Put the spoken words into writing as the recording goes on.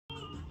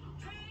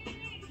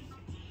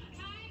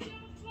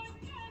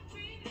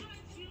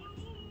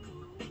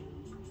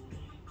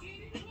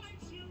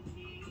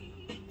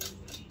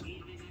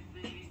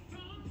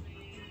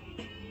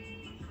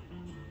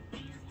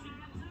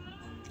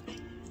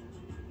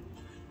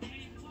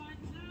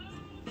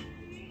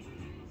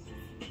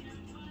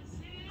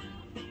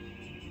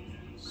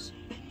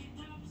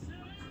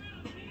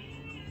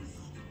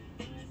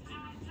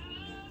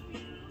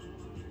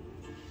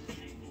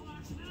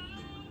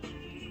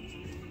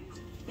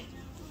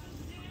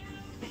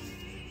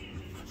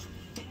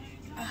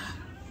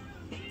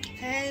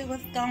Hey,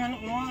 what's going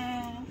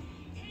on?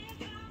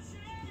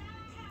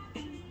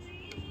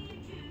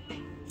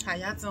 How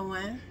y'all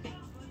doing?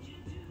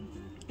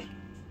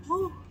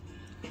 Whew.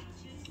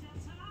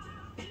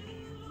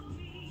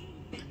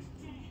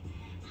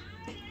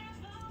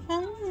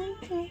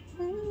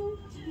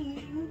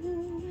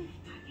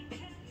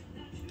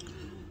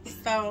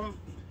 So,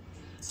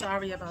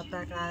 sorry about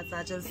that, guys.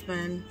 I just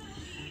been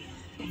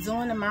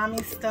doing the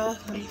mommy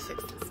stuff. Let me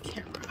fix this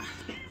camera.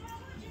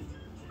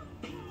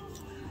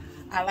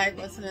 I like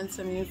listening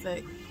to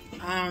music,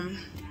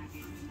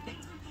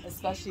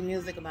 especially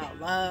music about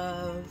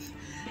love,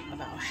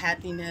 about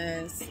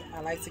happiness.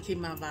 I like to keep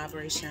my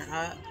vibration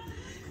up.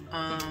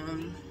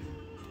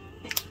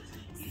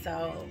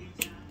 So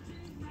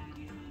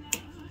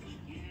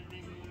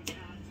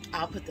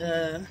I'll put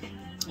the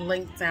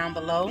link down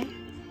below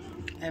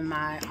in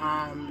my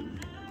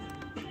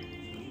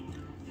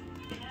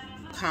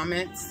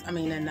comments. I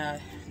mean, in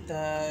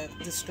the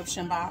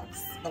description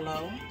box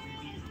below.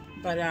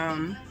 But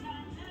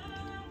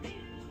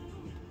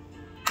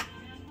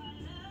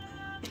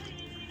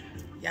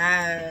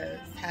yes,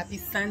 happy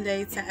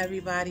Sunday to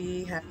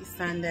everybody. Happy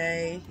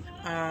Sunday.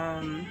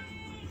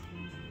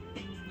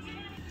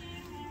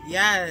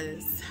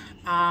 Yes.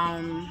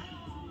 My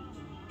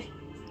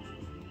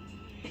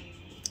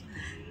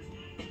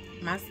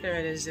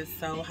spirit is just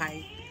so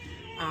hyped.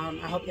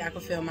 I hope y'all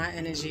can feel my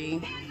energy,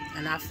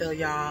 and I feel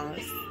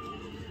y'all's.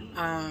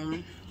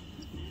 I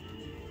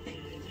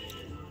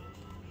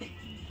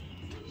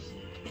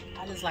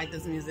just like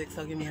this music,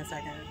 so give me a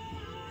second.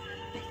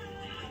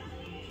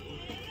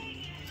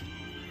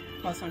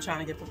 Plus, I'm trying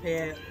to get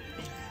prepared.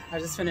 I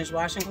just finished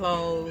washing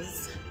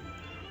clothes,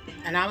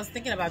 and I was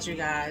thinking about you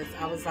guys.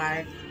 I was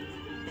like,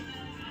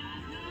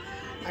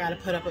 I gotta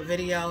put up a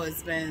video.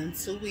 It's been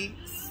 2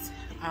 weeks.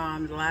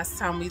 The last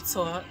time we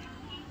talked,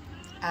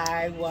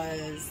 I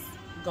was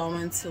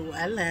going to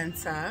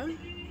Atlanta,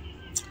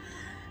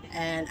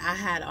 and I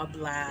had a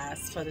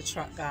blast for the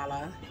truck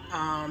gala.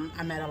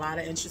 I met a lot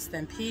of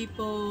interesting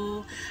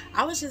people.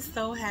 I was just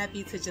so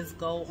happy to just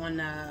go on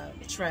a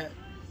trip.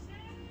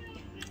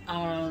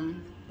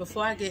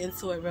 Before I get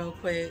into it real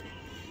quick,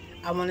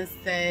 I want to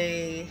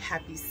say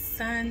happy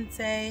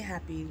Sunday,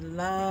 happy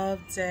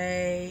love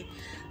day,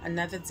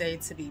 another day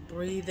to be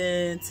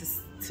breathing,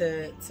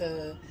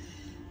 to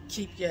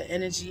keep your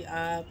energy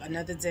up,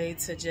 another day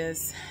to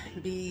just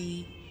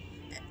be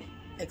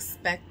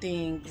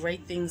expecting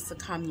great things to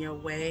come your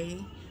way.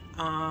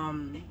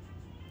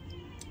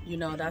 You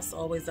know, that's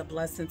always a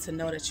blessing to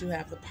know that you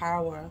have the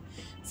power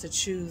to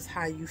choose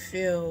how you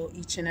feel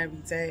each and every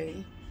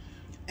day.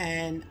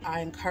 And I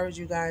encourage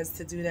you guys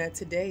to do that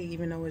today,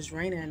 even though it's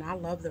raining. I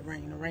love the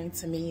rain. The rain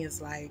to me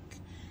is like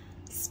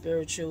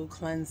spiritual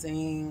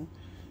cleansing.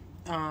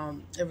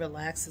 It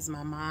relaxes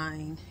my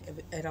mind.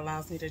 It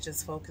allows me to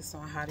just focus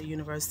on how the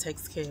universe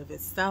takes care of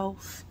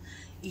itself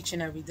each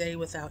and every day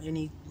without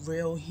any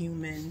real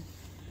human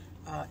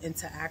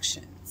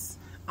interactions.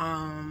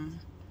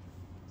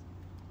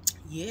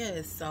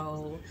 Yeah,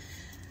 so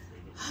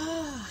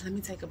let me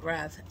take a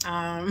breath.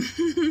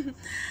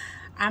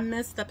 I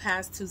missed the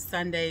past 2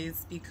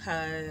 Sundays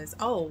because,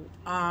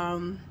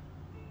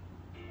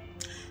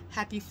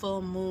 happy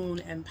full moon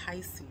in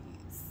Pisces.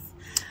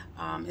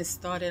 It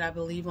started, I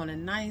believe, on the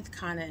 9th,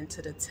 kind of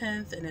into the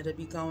 10th, and it'll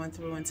be going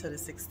through until the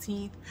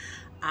 16th.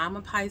 I'm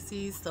a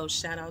Pisces, so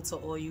shout out to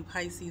all you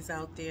Pisces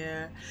out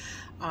there.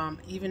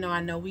 Even though I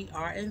know we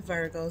are in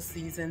Virgo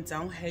season,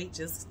 don't hate,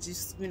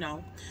 just you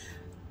know,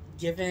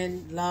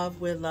 giving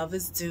love where love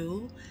is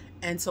due.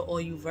 And to all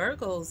you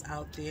Virgos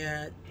out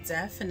there,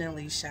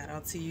 definitely shout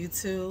out to you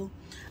too.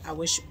 I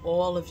wish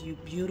all of you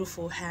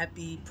beautiful,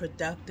 happy,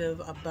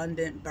 productive,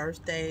 abundant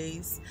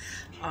birthdays.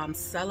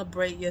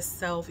 Celebrate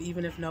yourself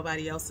even if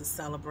nobody else is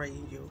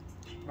celebrating you.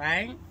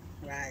 Right?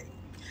 Right.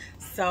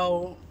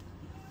 So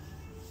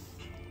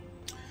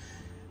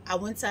I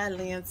went to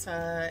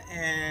Atlanta,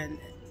 and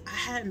I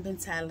hadn't been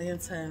to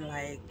Atlanta in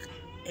like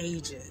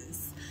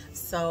ages.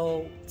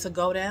 So to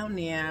go down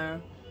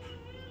there,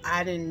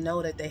 I didn't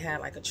know that they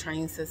had like a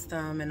train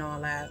system and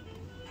all that.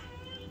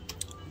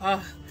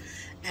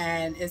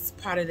 And it's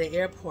part of the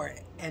airport,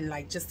 and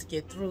like just to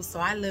get through.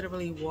 So I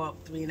literally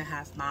walked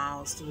 3.5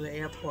 miles through the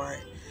airport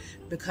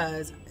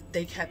because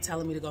they kept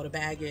telling me to go to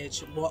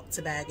baggage, walk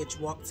to baggage,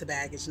 walk to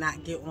baggage,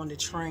 not get on the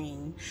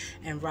train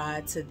and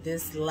ride to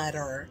this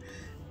letter.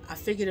 I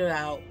figured it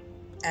out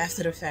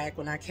after the fact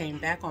when I came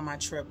back on my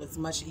trip. It was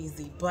much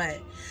easier,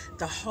 but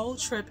the whole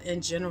trip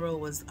in general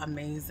was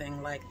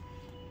amazing. Like,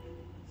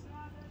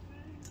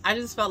 I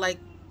just felt like,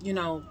 you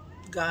know,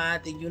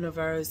 God, the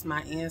universe,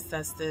 my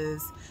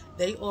ancestors,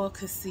 they all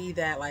could see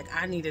that like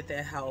I needed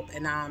their help,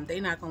 and they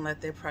not gonna let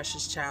their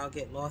precious child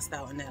get lost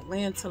out in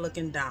Atlanta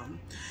looking dumb.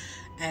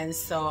 And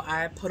so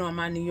I put on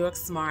my New York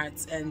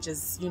smarts and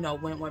just, you know,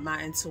 went with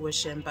my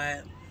intuition.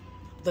 But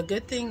the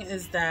good thing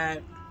is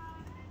that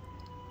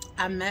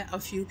I met a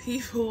few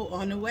people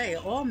on the way,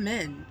 all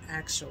men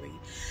actually,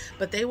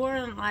 but they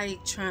weren't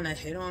like trying to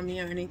hit on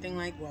me or anything.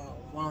 Like, well,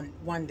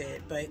 one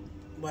did, but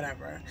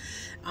whatever.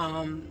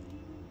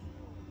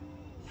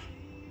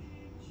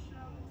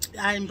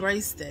 I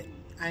embraced it.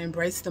 I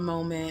embraced the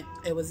moment.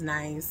 It was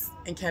nice,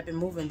 and kept it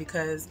moving,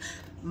 because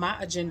my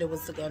agenda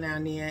was to go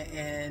down there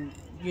and,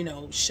 you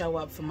know, show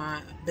up for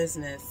my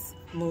business,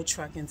 Mood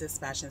Truck and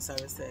Dispatching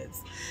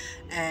Services.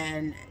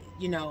 And,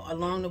 you know,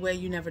 along the way,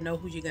 you never know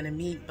who you're going to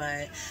meet,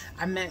 but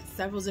I met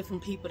several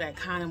different people that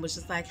kind of was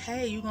just like,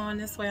 hey, you going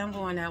this way, I'm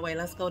going that way,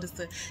 let's go this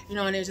way, you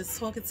know, and they're just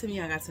talking to me.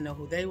 I got to know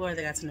who they were.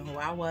 They got to know who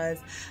I was.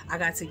 I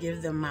got to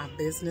give them my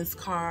business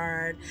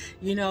card,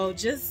 you know,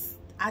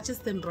 I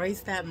just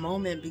embraced that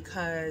moment,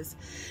 because,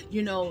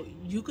 you know,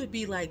 you could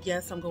be like,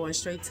 yes, I'm going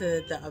straight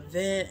to the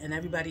event, and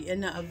everybody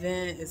in the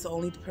event is the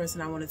only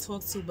person I want to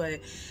talk to, but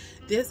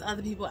there's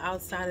other people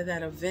outside of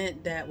that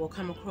event that will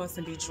come across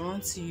and be drawn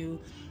to you,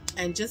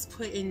 and just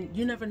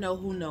you never know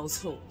who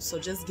knows who. So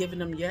just giving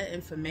them your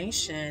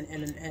information,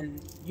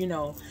 and you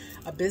know,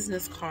 a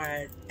business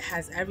card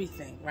has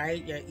everything,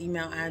 right? Your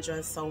email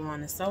address, so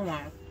on and so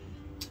on.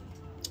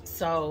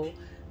 So,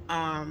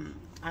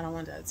 I don't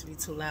want that to be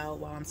too loud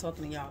while I'm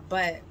talking to y'all,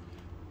 but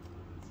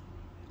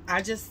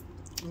I just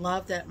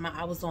love that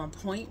I was on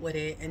point with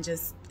it, and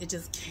it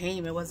just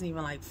came. It wasn't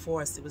even like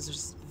forced. It was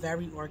just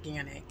very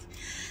organic,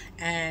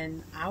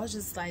 and I was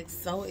just like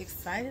so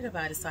excited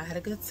about it. So I had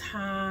a good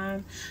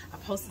time. I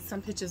posted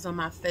some pictures on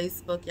my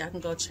Facebook. Y'all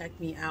can go check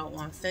me out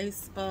on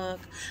Facebook.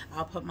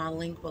 I'll put my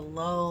link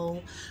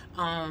below.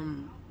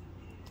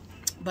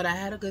 But I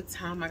had a good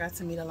time. I got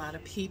to meet a lot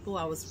of people.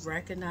 I was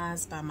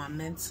recognized by my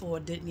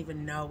mentor, didn't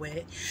even know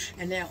it.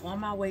 And then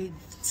on my way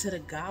to the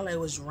gala, it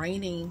was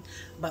raining,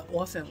 but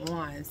off and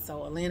on.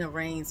 So Atlanta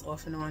rains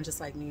off and on, just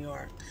like New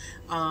York.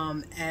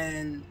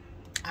 And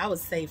I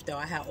was safe though.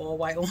 I had all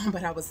white on,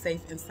 but I was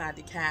safe inside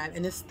the cab.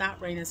 And it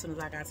stopped raining as soon as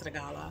I got to the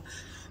gala.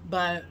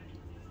 But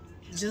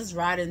just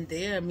riding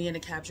there, me and the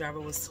cab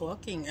driver was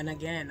talking, and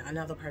again,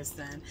 another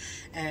person,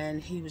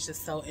 and he was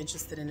just so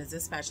interested in his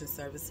dispatching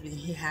service.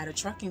 He had a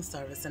trucking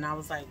service, and I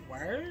was like,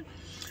 word?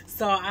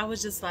 So I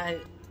was just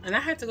like, and I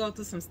had to go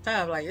through some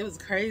stuff. Like, it was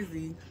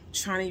crazy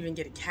trying to even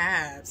get a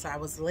cab. So I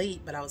was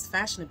late, but I was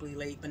fashionably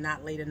late, but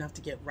not late enough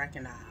to get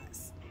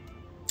recognized.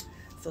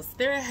 So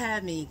Spirit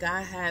had me,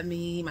 God had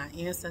me, my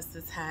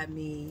ancestors had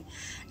me,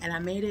 and I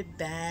made it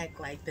back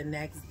like the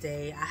next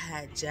day. I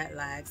had jet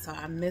lag, so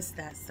I missed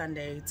that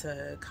Sunday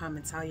to come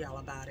and tell y'all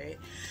about it,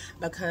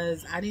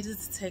 because I needed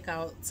to take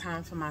out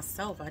time for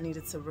myself. I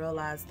needed to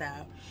realize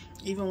that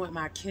even with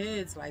my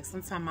kids, like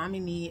sometimes mommy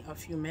need a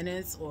few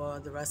minutes or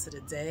the rest of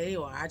the day,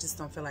 or I just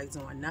don't feel like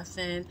doing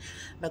nothing,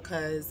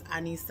 because I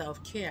need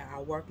self-care.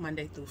 I work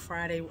Monday through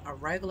Friday, a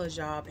regular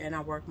job, and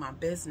I work my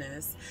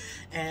business,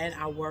 and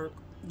I work,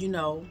 you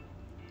know,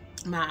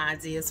 my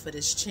ideas for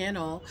this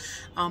channel,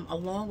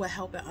 along with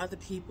helping other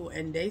people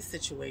in their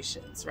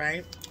situations,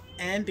 right?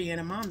 And being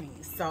a mommy.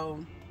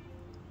 So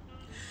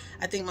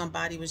I think my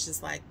body was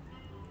just like,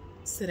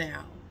 sit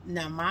down.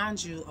 Now,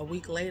 mind you, a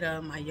week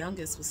later, my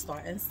youngest was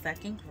starting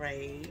 2nd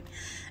grade,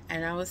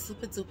 and I was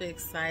super duper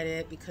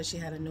excited because she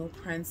had a new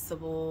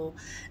principal,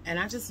 and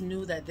I just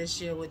knew that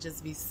this year would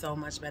just be so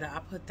much better. I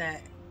put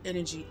that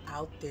energy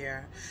out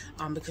there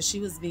because she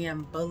was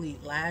being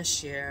bullied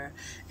last year,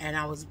 and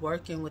I was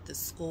working with the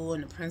school,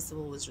 and the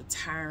principal was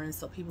retiring,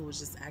 so people was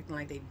just acting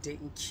like they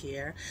didn't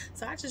care.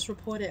 So I just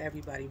reported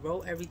everybody,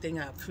 wrote everything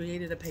up,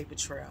 created a paper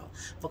trail,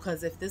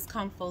 because if this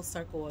come full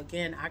circle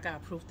again, I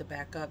got proof to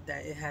back up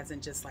that it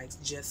hasn't just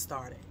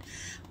started.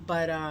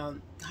 But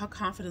her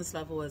confidence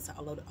level is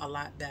a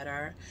lot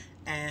better,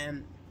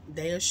 and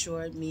they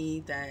assured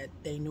me that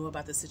they knew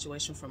about the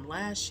situation from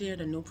last year.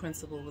 The new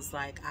principal was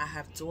like, I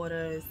have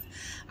daughters,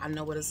 I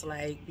know what it's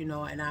like, you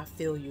know, and I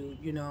feel you,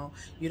 you know,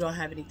 you don't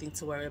have anything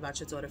to worry about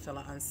your daughter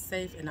feeling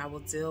unsafe, and I will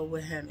deal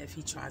with him if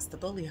he tries to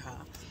bully her.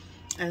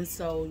 And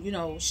so, you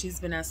know, she's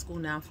been at school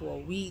now for a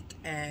week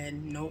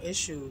and no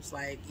issues.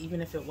 Like,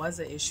 even if it was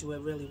an issue,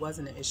 it really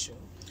wasn't an issue.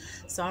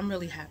 So I'm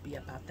really happy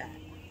about that.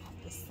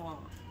 This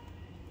song,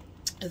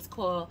 it's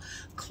called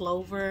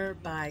Clover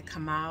by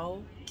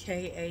Kamau,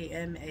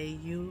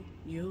 K-A-M-A-U,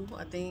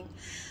 I think.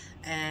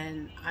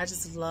 And I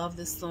just love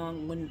this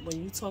song. When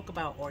you talk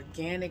about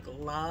organic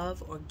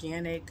love,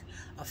 organic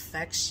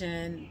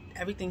affection,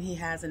 everything he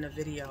has in the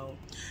video.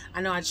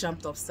 I know I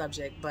jumped off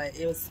subject, but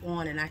it was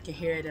on and I can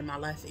hear it in my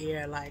left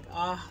ear, like,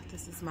 oh,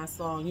 this is my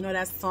song. You know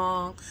that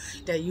song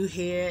that you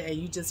hear and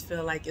you just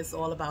feel like it's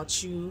all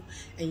about you,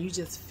 and you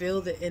just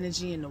feel the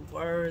energy and the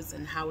words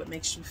and how it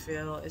makes you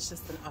feel. It's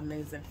just an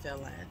amazing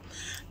feeling.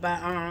 But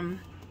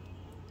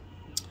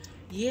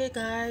yeah,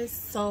 guys,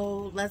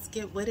 so let's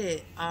get with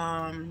it.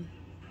 I'm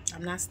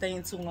not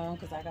staying too long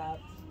because I got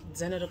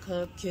dinner to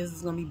cook. Kids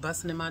is gonna be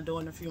busting in my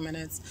door in a few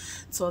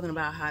minutes, talking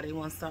about how they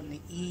want something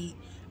to eat,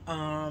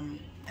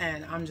 and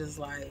I'm just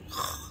like,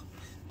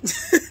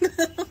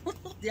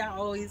 y'all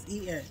always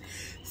eating.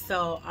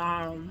 So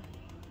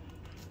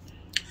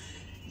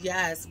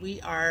yes, we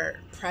are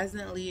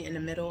presently in the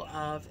middle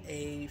of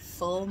a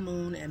full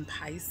moon in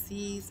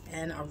Pisces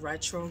and a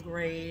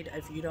retrograde.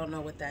 If you don't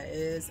know what that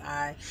is,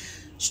 I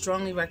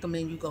strongly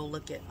recommend you go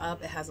look it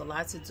up. It has a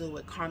lot to do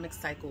with karmic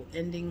cycle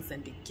endings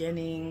and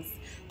beginnings.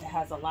 It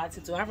has a lot to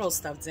do, I wrote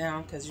stuff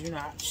down because, you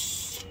know,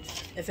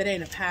 If it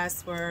ain't a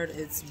password,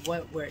 it's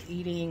what we're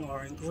eating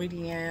or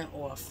ingredient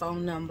or a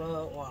phone number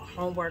or a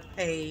homework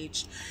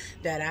page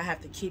that I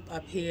have to keep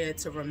up here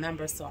to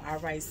remember. So I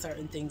write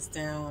certain things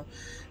down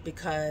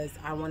because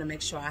I want to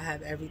make sure I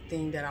have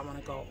everything that I want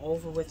to go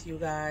over with you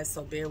guys.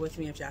 So bear with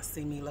me if y'all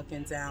see me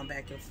looking down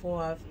back and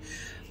forth.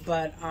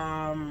 But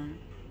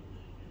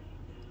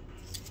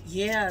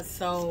yeah,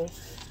 so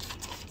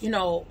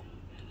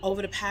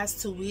over the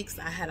past 2 weeks,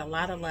 I had a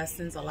lot of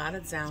lessons, a lot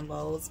of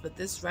downloads, but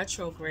this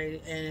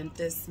retrograde and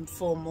this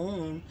full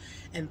moon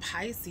in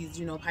Pisces,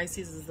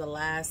 Pisces is the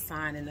last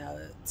sign in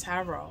the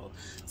tarot.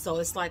 So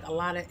it's like a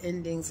lot of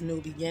endings,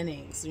 new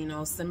beginnings,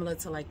 similar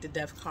to like the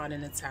Death card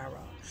in the tarot.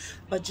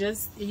 But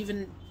just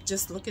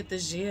look at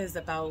this year,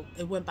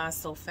 it went by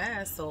so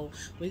fast. So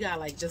we got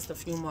like just a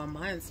few more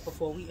months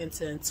before we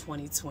enter in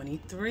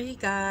 2023,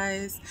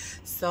 guys.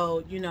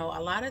 So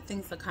a lot of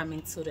things are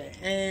coming to the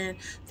end,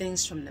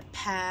 things from the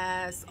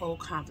past, old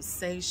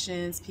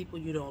conversations, people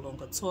you no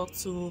longer talk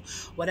to,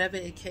 whatever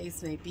the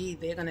case may be,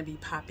 they're going to be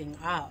popping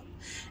up.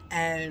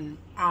 And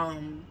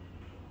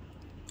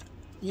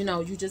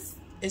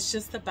it's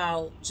just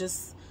about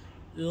just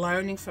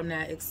learning from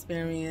that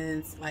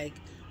experience. Like,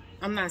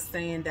 I'm not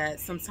saying that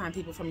sometimes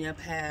people from your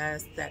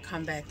past that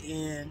come back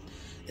in,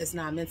 it's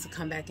not meant to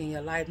come back in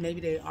your life.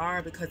 Maybe they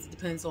are, because it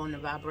depends on the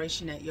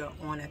vibration that you're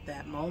on at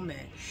that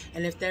moment.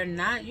 And if they're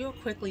not, you'll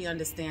quickly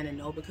understand and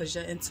know, because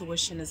your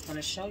intuition is going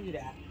to show you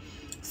that.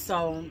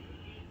 So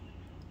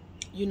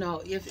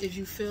if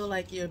you feel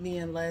like you're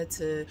being led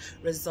to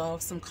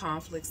resolve some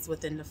conflicts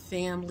within the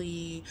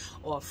family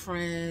or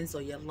friends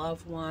or your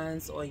loved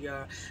ones or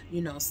your,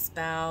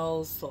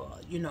 spouse or,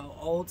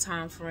 old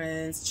time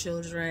friends,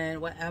 children,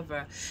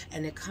 whatever,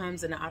 and it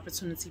comes and the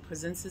opportunity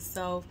presents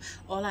itself,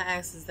 all I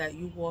ask is that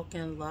you walk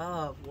in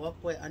love, walk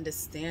with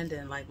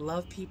understanding, like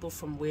love people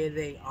from where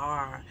they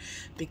are,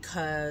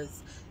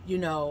 because you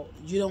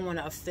don't want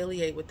to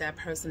affiliate with that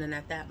person, and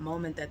at that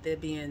moment that they're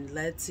being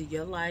led to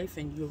your life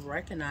and you're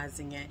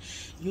recognizing it,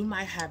 you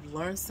might have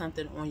learned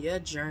something on your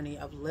journey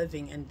of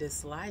living in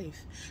this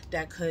life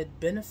that could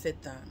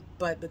benefit them.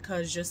 But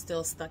because you're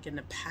still stuck in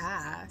the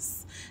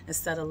past,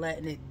 instead of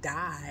letting it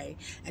die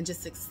and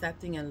just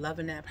accepting and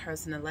loving that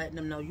person and letting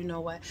them know, you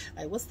know what,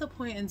 like, what's the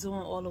point in doing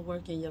all the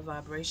work in your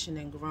vibration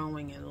and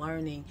growing and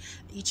learning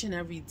each and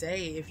every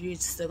day if you're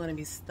still going to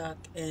be stuck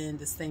in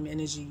the same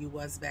energy you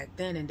was back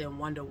then, and then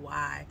wonder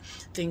why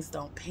things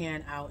don't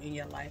pan out in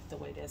your life the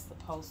way they're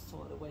supposed to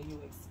or the way you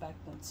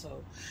expect them to,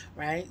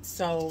 right?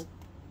 So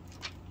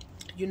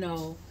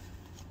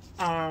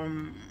I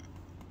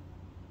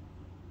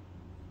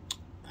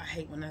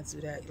hate when I do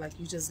that. Like,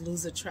 you just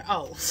lose a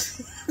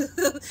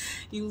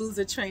you lose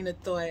a train of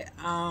thought.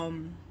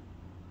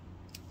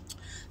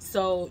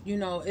 So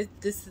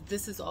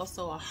this is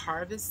also a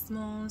harvest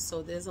moon,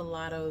 so there's a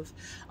lot of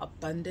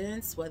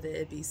abundance, whether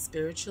it be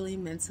spiritually,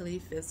 mentally,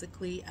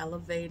 physically,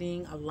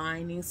 elevating,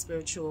 aligning,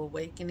 spiritual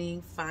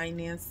awakening,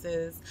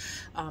 finances,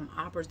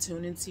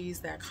 opportunities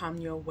that come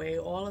your way.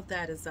 All of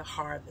that is a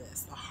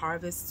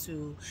harvest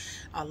to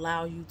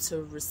allow you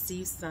to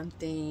receive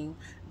something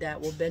that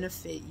will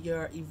benefit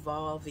your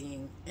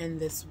evolving in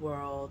this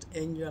world,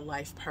 in your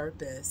life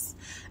purpose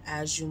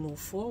as you move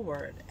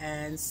forward.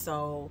 And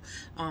so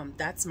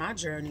that's my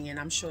journey, and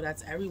I'm sure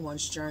that's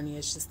everyone's journey.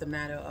 It's just a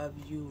matter of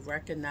you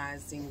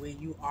recognizing where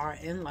you are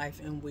in life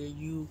and where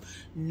you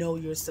know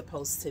you're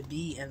supposed to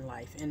be in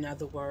life. In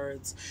other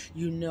words,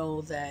 you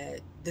know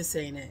that this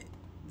ain't it.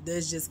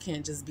 This just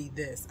can't just be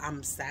this.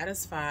 I'm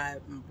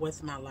satisfied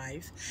with my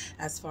life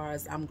as far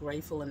as I'm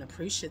grateful and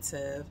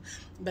appreciative,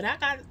 but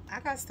I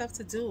got stuff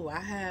to do.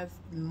 I have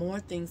more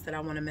things that I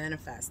want to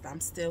manifest. I'm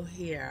still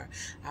here.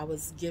 I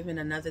was given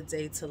another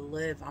day to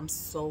live. I'm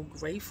so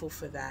grateful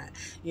for that.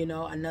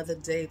 Another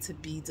day to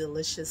be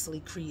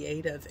deliciously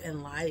creative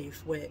in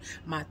life with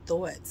my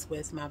thoughts,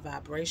 with my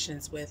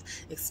vibrations, with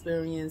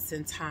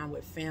experiencing time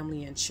with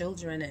family and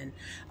children and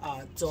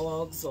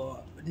dogs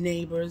or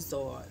neighbors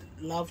or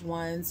loved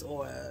ones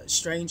or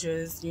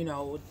strangers,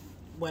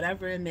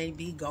 whatever it may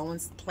be, going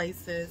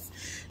places,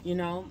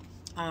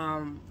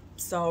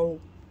 so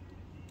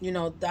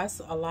that's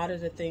a lot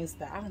of the things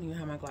that I don't even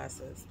have my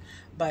glasses,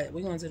 but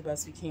we're gonna do the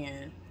best we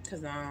can,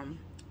 because I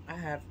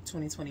have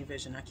 20/20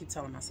 vision. I keep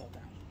telling myself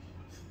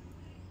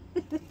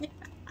that.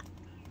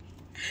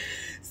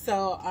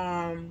 So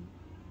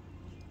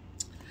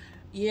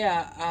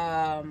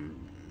yeah,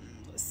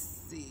 let's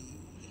see.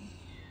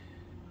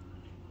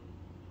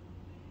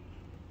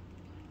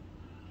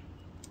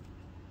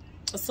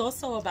 It's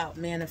also about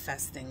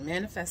manifesting.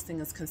 Manifesting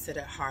is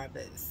considered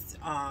harvest.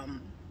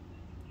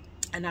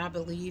 And I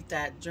believe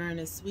that during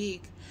this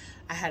week,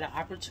 I had an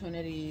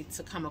opportunity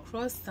to come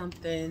across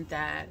something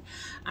that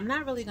I'm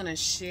not really going to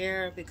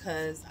share,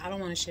 because I don't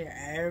want to share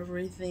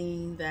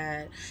everything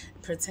that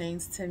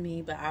pertains to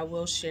me, but I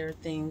will share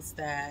things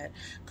that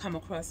come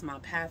across my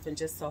path. And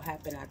just so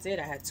happened I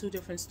had two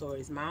different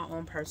stories, my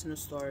own personal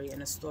story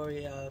and a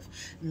story of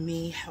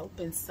me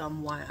helping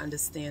someone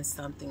understand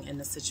something in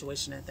the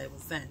situation that they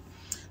was in.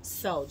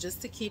 So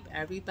just to keep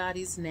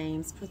everybody's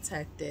names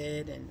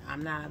protected and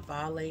I'm not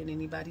violating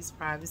anybody's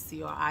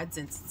privacy or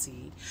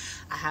identity,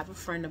 I have a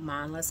friend of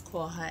mine, let's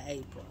call her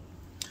April.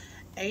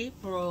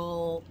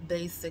 April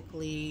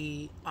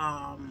basically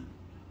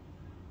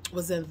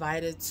was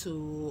invited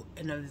to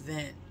an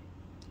event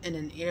in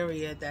an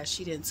area that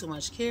she didn't too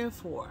much care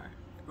for,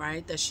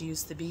 right? That she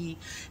used to be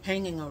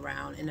hanging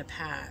around in the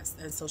past.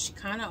 And so she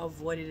kind of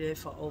avoided it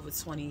for over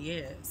 20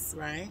 years,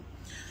 right?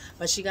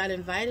 But she got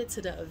invited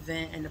to the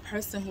event, and the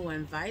person who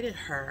invited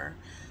her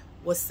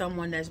was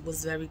someone that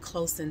was very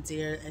close and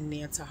dear and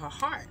near to her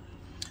heart.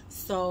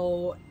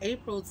 So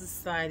April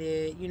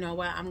decided, you know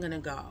what, I'm going to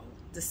go.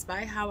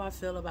 Despite how I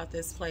feel about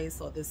this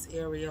place or this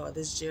area or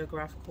this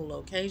geographical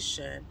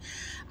location,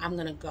 I'm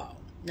going to go.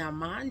 Now,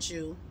 mind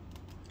you,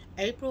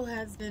 April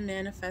has been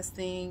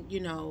manifesting,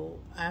 you know,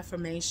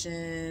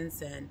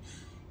 affirmations and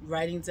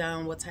writing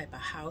down what type of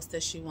house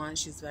that she wants.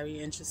 She's very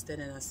interested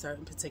in a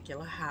certain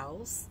particular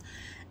house.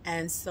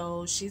 And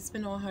so she's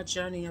been on her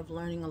journey of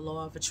learning a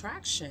law of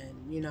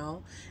attraction, you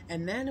know,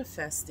 and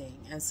manifesting.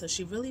 And so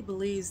she really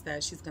believes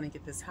that she's going to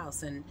get this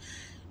house. And,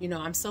 you know,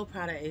 I'm so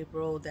proud of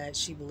April that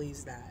she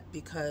believes that,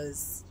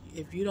 because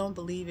if you don't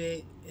believe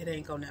it, it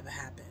ain't going to never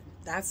happen.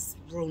 That's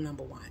rule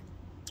number one.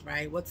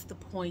 Right? What's the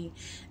point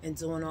in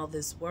doing all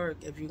this work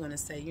if you're going to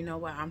say, you know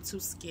what, I'm too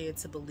scared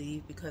to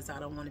believe because I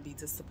don't want to be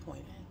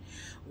disappointed?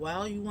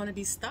 Well, you want to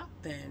be stuck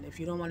then. If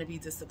you don't want to be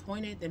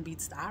disappointed, then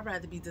I'd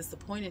rather be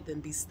disappointed than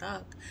be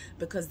stuck,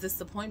 because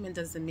disappointment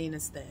doesn't mean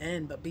it's the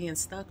end, but being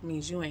stuck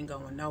means you ain't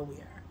going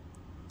nowhere.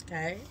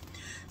 Okay?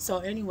 So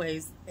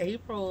anyways,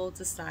 April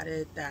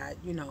decided that,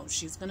 you know,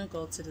 she's going to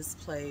go to this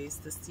place,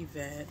 this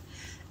event,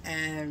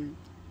 and,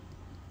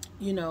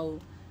 you know,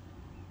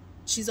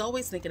 she's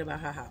always thinking about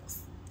her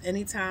house.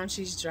 Anytime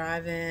she's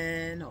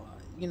driving, or,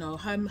 you know,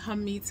 her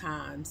me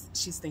times,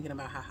 she's thinking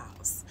about her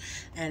house.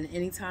 And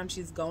anytime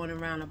she's going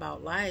around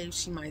about life,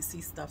 she might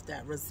see stuff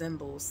that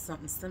resembles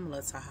something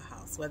similar to her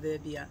house, whether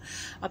it be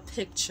a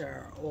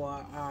picture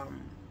or,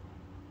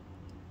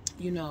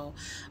 you know,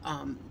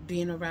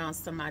 being around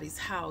somebody's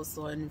house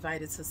or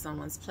invited to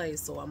someone's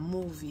place, or a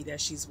movie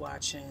that she's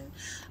watching,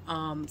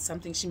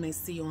 something she may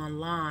see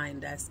online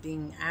that's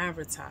being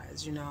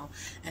advertised, you know.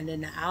 And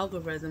then the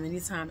algorithm,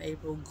 anytime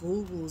April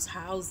Googles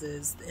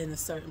houses in a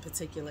certain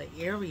particular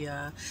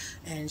area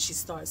and she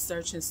starts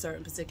searching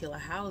certain particular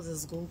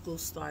houses, Google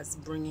starts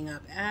bringing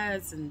up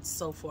ads and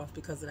so forth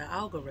because of the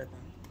algorithm.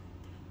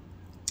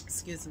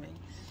 Excuse me.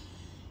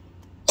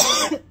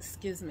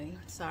 Excuse me.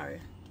 Sorry.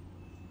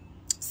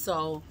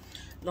 So,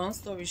 long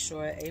story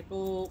short,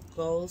 April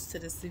goes to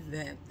this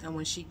event, and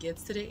when she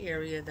gets to the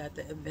area that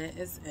the event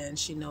is in,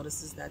 she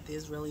notices that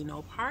there's really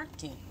no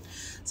parking.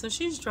 So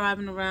she's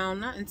driving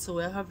around, not into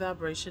it, her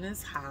vibration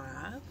is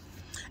high,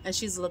 and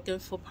she's looking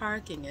for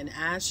parking. And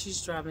as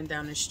she's driving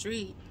down the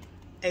street,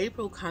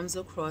 April comes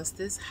across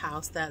this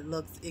house that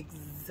looks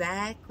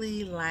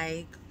exactly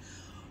like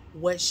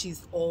what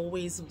she's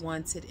always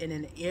wanted in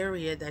an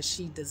area that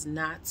she does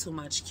not too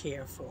much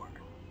care for,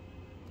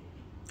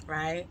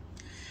 right?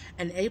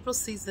 And April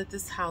sees that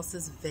this house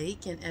is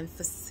vacant and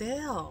for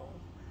sale.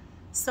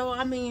 So,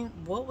 I mean,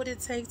 what would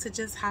it take to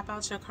just hop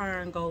out your car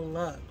and go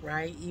look,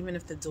 right? Even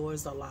if the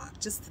doors are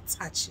locked, just to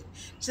touch it,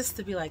 just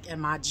to be like,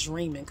 am I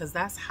dreaming? Because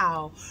that's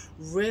how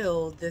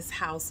real this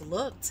house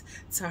looked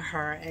to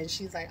her. And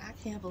she's like, I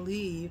can't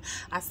believe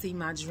I see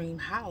my dream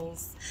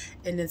house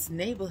in this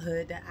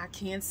neighborhood that I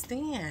can't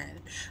stand.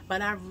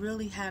 But I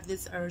really have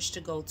this urge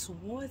to go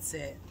towards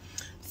it.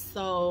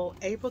 So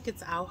April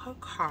gets out her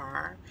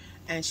car,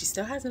 and she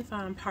still hasn't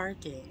found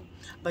parking,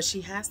 but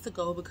she has to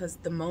go because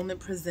the moment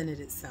presented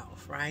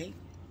itself, right?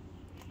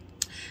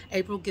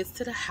 April gets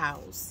to the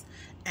house,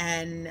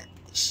 and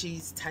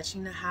she's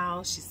touching the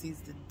house. She sees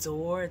the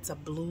door. It's a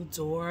blue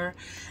door,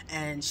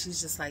 and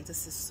she's just like,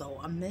 this is so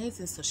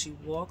amazing. So she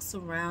walks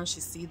around.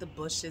 She sees the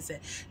bushes, and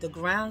the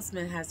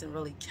groundsman hasn't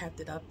really kept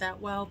it up that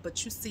well,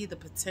 but you see the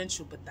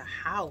potential. But the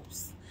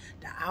house,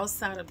 the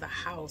outside of the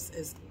house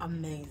is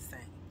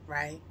amazing,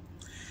 right?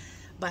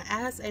 But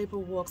as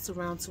April walks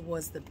around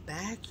towards the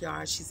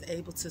backyard, she's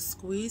able to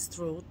squeeze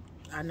through.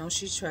 I know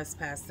she's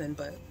trespassing,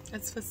 but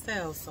it's for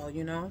sale, so,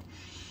 you know.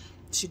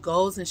 She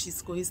goes and she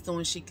squeezes through,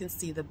 and she can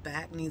see the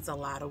back needs a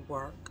lot of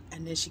work.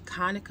 And then she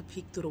kind of could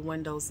peek through the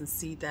windows and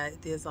see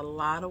that there's a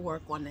lot of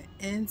work on the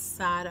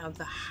inside of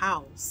the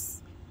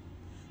house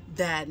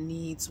that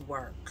needs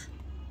work.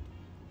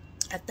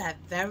 At that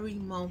very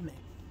moment,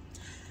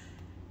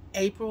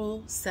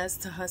 April says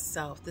to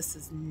herself, this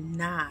is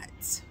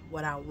not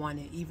what I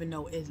wanted, even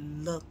though it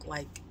looked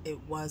like it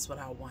was what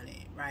I wanted,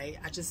 right?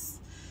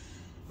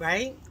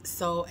 Right?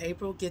 So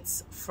April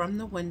gets from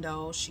the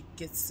window, she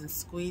gets and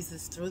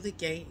squeezes through the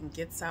gate and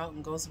gets out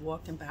and goes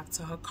walking back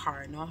to her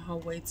car. And on her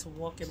way to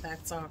walking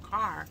back to her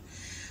car,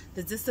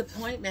 the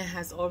disappointment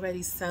has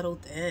already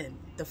settled in.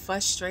 The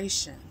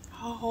frustration,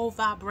 her whole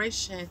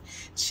vibration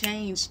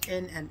changed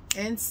in an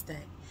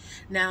instant.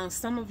 Now,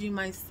 some of you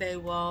might say,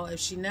 well, if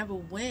she never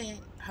went,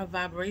 her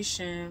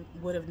vibration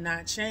would have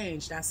not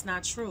changed. That's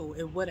not true.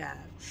 It would have.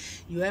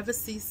 You ever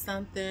see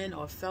something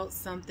or felt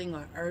something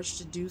or urged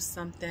to do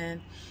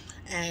something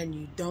and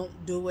you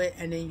don't do it,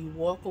 and then you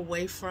walk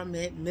away from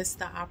it, miss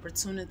the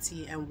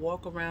opportunity, and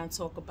walk around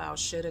talk about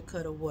shoulda,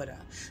 coulda, woulda?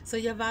 So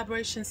your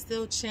vibration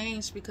still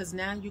changed, because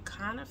now you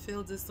kind of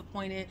feel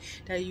disappointed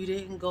that you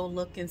didn't go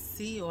look and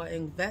see or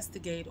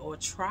investigate or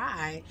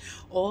try,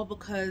 all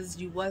because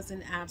you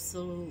wasn't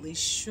absolutely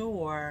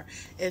sure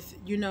if,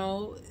 you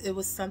know, it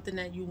was something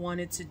that you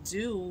wanted to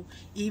do,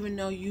 even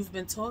though you've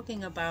been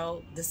talking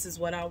about this is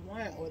what I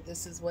want or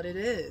this is what it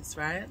is,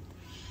 right?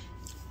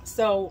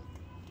 So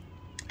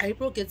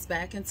April gets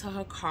back into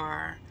her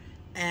car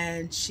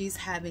and she's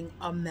having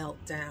a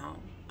meltdown.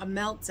 A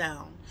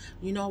meltdown.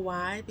 You know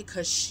why?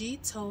 Because she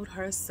told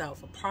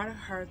herself, a part of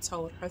her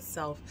told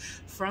herself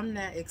from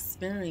that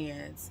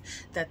experience,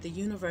 that the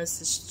universe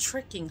is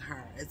tricking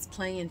her. It's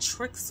playing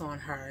tricks on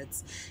her.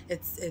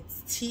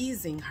 It's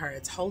teasing her.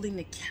 It's holding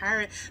the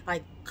carrot.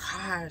 Like,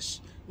 gosh,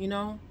 you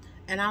know?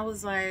 And I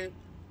was like,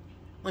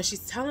 when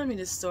she's telling me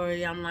this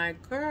story, I'm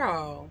like,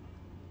 girl,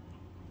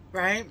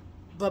 right?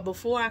 But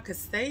before I could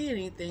say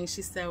anything,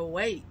 she said,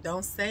 wait,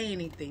 don't say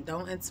anything.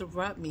 Don't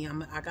interrupt me.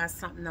 I got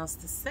something else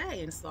to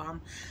say. And so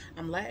I'm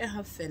letting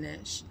her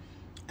finish.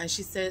 And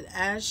she said,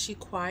 as she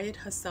quieted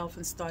herself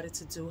and started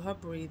to do her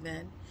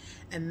breathing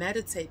and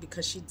meditate,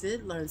 because she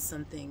did learn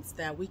some things,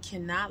 that we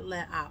cannot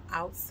let our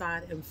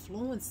outside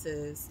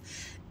influences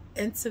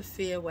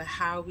interfere with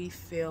how we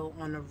feel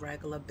on a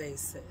regular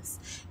basis.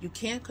 You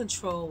can't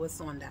control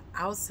what's on the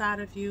outside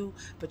of you,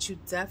 but you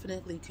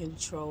definitely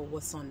control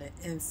what's on the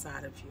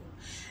inside of you.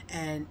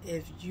 And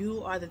if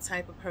you are the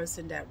type of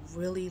person that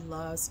really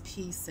loves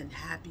peace and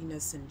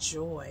happiness and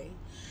joy,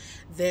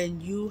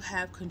 then you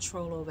have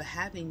control over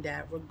having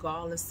that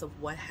regardless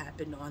of what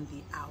happened on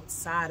the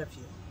outside of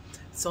you.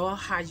 It's all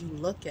how you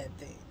look at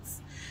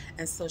things.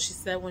 And so she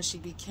said when she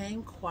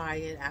became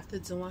quiet after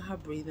doing her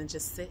breathing,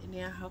 just sitting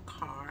there in her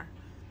car,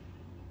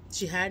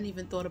 she hadn't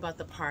even thought about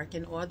the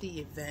parking or the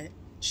event.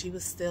 She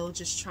was still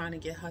just trying to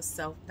get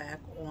herself back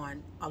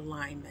on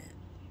alignment,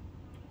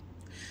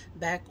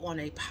 back on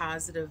a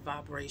positive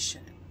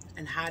vibration.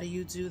 And how do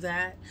you do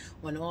that?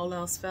 When all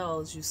else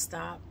fails, you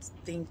stop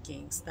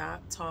thinking,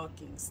 stop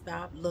talking,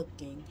 stop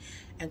looking,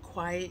 and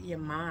quiet your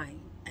mind.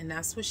 And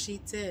that's what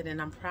she did.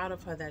 And I'm proud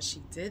of her that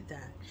she did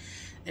that.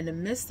 In the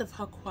midst of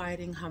her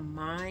quieting her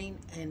mind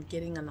and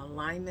getting an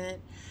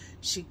alignment,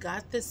 she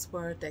got this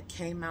word that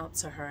came out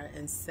to her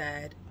and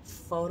said,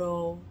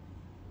 photographic,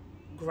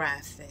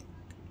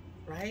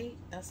 right?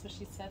 That's what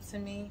she said to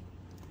me.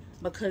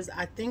 Because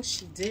I think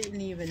she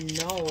didn't even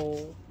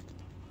know,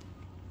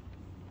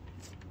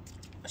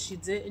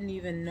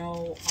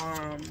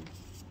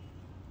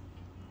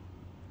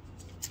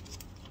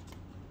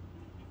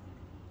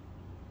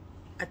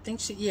 I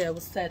think it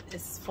was said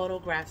it's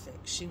photographic.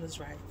 She was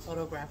right,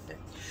 photographic.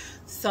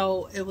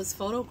 So it was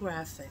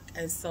photographic.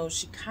 And so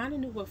she kind of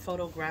knew what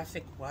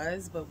photographic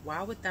was, but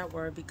why would that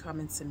word be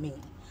coming to me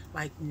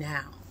like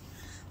now?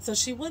 So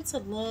she went to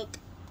look,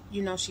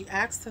 you know, she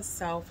asked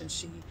herself, and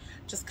she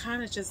just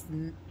kind of just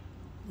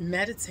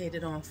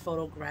meditated on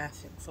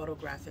photographic.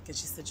 And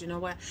she said, you know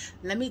what,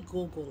 let me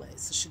Google it.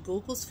 So she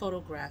Googles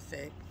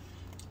photographic.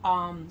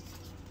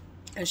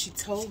 And she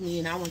told me,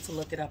 and I went to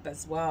look it up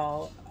as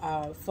well,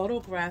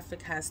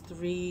 photographic has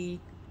three,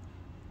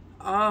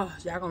 y'all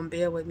gonna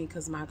bear with me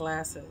because my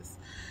glasses.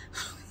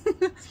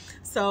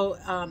 So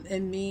it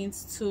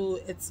means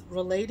it's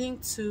relating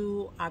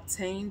to,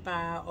 obtained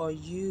by, or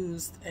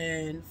used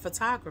in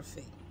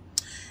photography.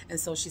 And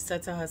so she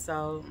said to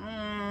herself,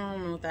 I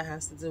don't know what that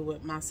has to do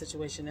with my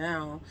situation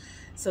now.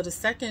 So the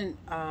second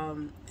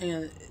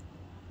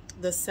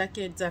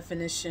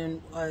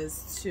definition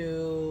was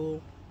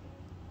to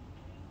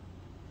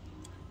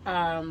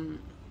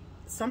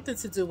something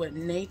to do with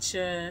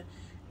nature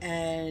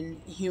and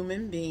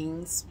human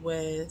beings,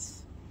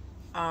 with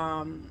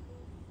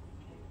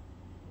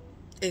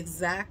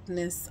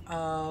exactness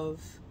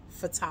of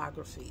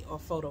photography or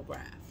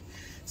photograph.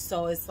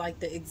 So it's like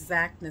the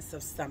exactness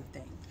of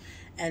something.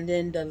 And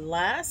then the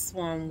last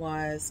one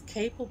was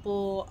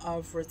capable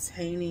of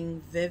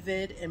retaining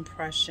vivid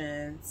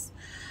impressions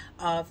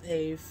of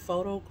a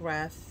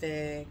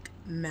photographic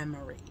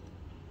memory.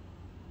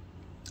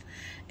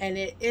 And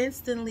it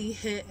instantly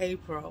hit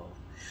April.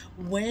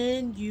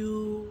 When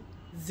you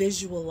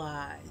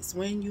visualize,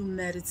 when you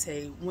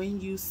meditate, when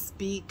you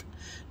speak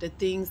the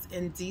things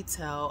in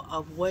detail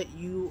of what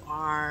you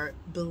are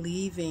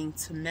believing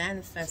to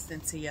manifest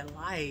into your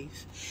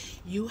life,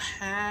 you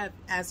have,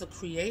 as a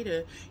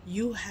creator,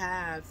 you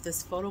have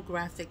this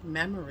photographic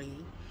memory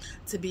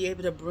to be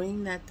able to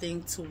bring that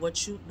thing to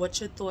what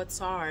your thoughts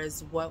are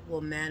is what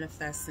will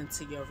manifest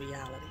into your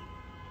reality.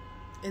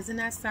 Isn't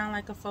that sound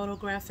like a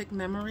photographic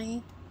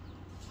memory?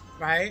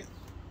 Right?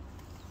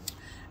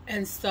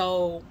 And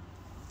so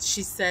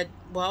she said,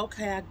 well,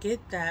 okay, I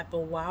get that,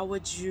 but why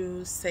would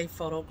you say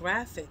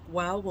photographic?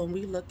 Well, when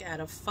we look at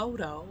a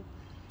photo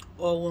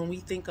or when we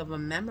think of a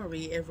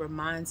memory, it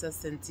reminds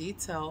us in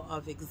detail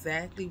of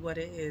exactly what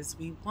it is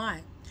we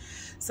want.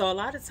 So a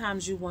lot of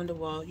times you wonder,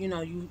 well, you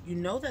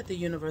know that the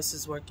universe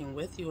is working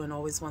with you and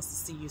always wants to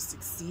see you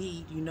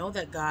succeed. You know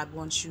that God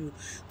wants you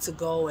to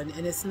go, and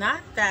it's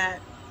not that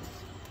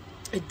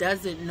it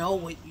doesn't know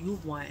what you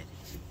want.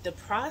 The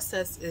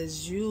process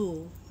is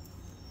you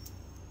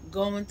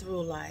going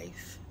through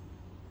life,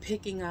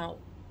 picking out,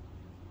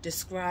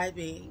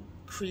 describing,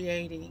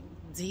 creating,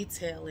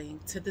 detailing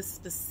to the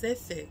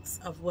specifics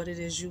of what it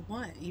is you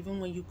want. Even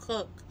when you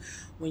cook,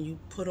 when you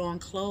put on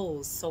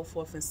clothes, so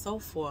forth and so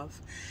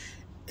forth,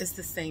 it's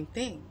the same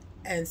thing.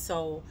 And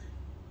so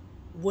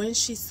when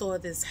she saw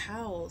this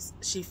house,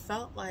 she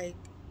felt like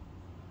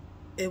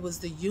it was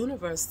the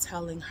universe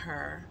telling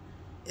her,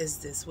 is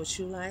this what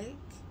you like?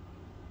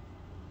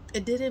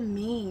 It didn't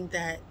mean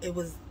that it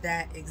was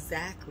that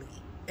exactly.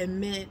 It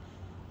meant,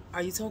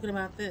 are you talking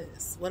about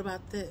this? What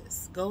about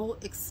this? Go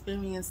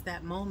experience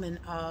that moment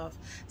of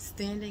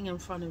standing in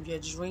front of your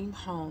dream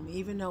home,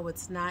 even though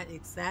it's not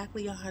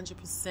exactly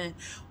 100%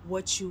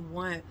 what you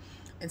want.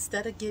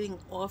 Instead of getting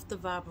off the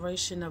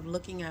vibration of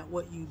looking at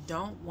what you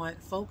don't want,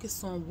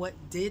 focus on what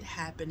did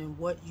happen and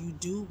what you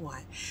do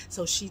want.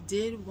 So she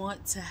did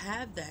want to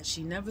have that.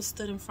 She never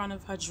stood in front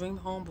of her dream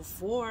home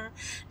before.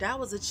 That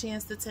was a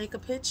chance to take a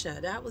picture.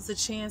 That was a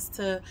chance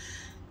to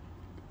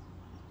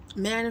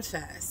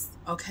manifest,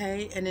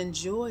 okay, and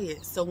enjoy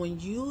it. So when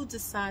you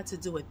decide to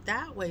do it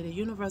that way, the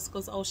universe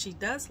goes, oh, she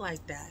does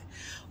like that.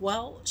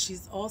 Well,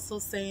 she's also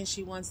saying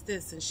she wants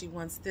this, and she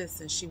wants this,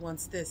 and she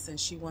wants this, and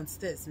she wants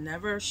this.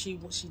 Never she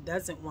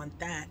doesn't want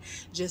that,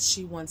 just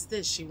she wants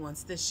this, she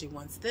wants this, she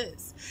wants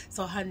this.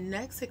 So her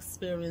next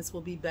experience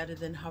will be better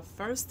than her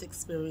first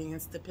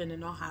experience,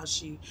 depending on how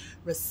she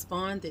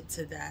responded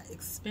to that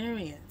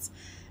experience.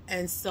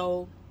 And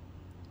so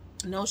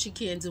no, she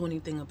can't do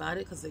anything about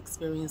it because the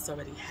experience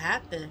already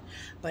happened.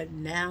 But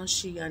now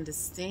she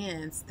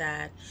understands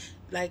that,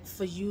 like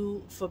for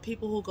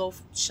people who go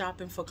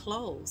shopping for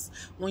clothes,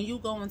 when you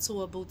go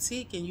into a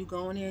boutique and you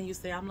go in there and you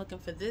say, I'm looking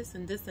for this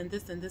and this and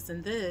this and this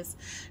and this,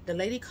 the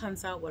lady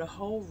comes out with a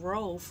whole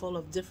row full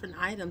of different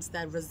items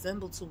that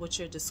resemble to what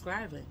you're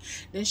describing.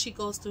 Then she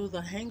goes through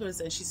the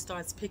hangers and she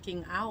starts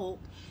picking out,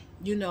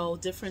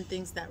 different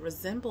things that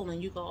resemble,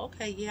 and you go,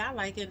 okay, yeah, I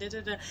like it, da,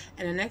 da, da.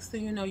 And the next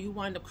thing you know, you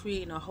wind up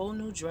creating a whole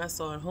new dress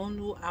or a whole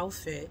new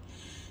outfit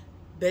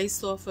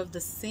based off of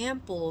the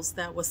samples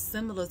that was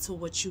similar to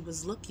what you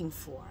was looking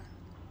for.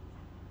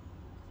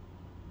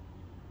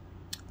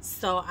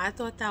 So I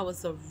thought that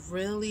was a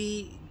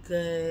really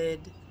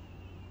good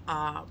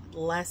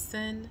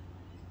lesson,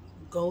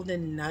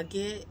 golden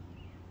nugget,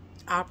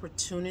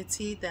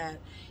 opportunity that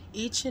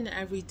each and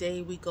every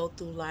day we go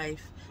through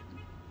life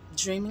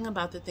dreaming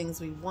about the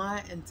things we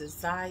want and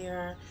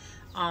desire,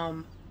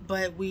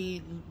 but we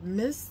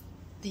miss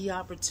the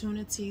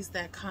opportunities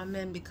that come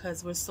in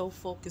because we're so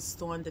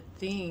focused on the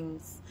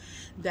things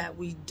that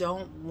we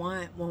don't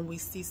want when we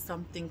see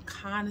something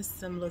kind of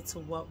similar to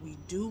what we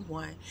do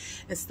want,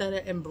 instead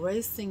of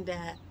embracing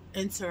that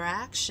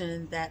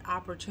interaction, that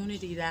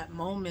opportunity, that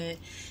moment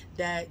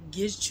that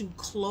gets you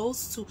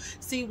close to.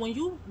 See, when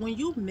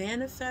you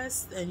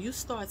manifest and you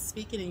start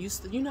speaking, and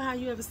you know how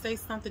you ever say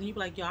something, you be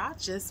like, yo, I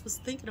just was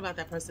thinking about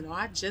that person, or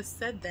I just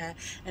said that,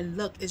 and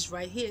look, it's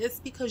right here.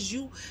 It's because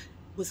you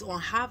was on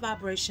high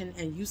vibration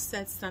and you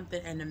said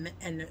something, and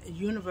the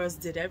universe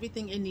did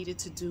everything it needed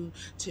to do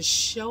to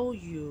show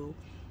you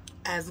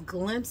as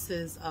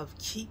glimpses of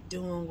keep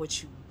doing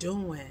what you're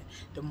doing.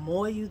 The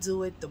more you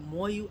do it, the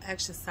more you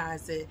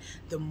exercise it,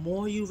 the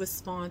more you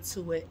respond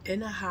to it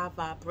in a high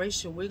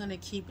vibration. We're going to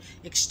keep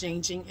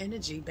exchanging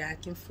energy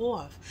back and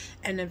forth,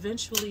 and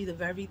eventually the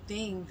very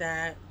thing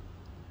that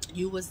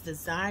you was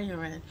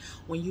desiring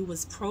when you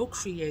was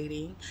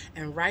procreating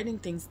and writing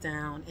things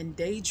down and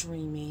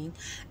daydreaming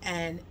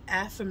and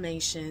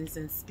affirmations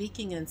and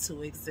speaking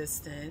into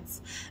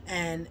existence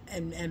and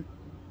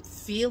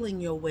feeling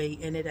your way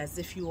in it as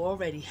if you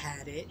already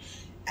had it,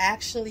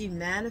 actually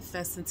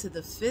manifest into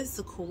the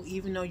physical,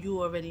 even though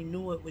you already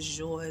knew it was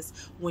yours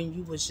when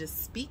you was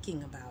just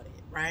speaking about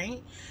it,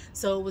 right?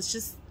 So it was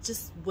just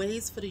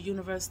ways for the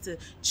universe to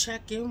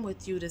check in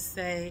with you to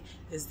say,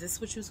 is this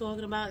what you're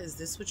talking about? Is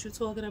this what you're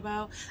talking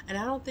about? And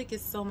I don't think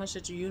it's so much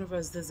that the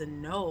universe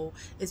doesn't know.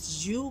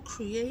 It's you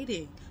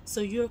creating.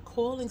 So you're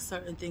calling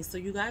certain things. So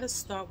you got to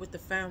start with the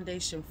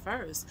foundation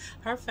first.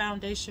 Her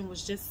foundation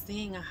was just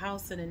seeing a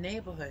house in a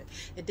neighborhood.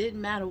 It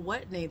didn't matter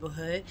what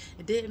neighborhood.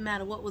 It didn't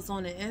matter what was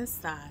on the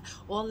inside.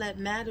 All that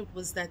mattered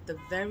was that the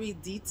very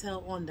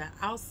detail on the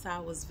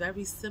outside was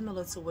very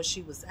similar to what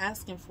she was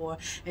asking for,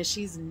 and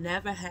she's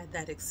never had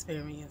that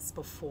experience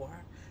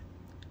before.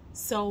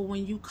 So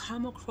when you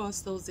come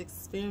across those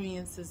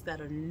experiences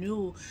that are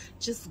new,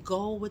 just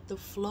go with the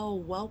flow,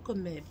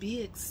 welcome it, be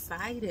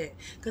excited.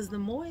 Because the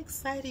more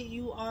excited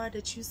you are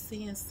that you're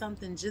seeing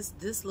something just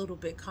this little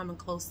bit coming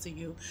close to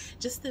you,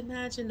 just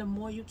imagine the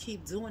more you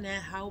keep doing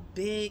that, how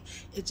big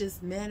it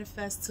just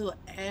manifests to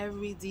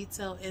every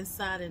detail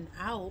inside and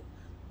out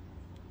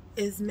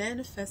is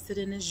manifested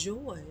and is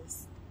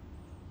yours.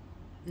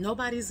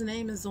 Nobody's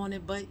name is on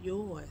it but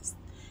yours.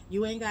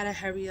 You ain't got to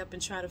hurry up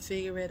and try to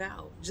figure it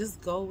out.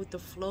 Just go with the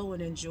flow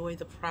and enjoy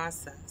the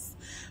process,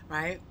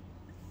 right?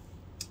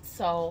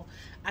 So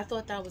I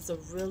thought that was a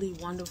really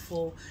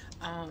wonderful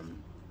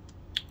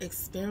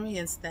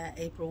experience that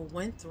April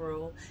went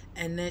through,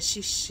 and that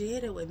she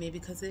shared it with me,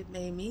 because it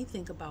made me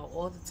think about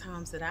all the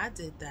times that I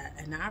did that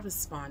and I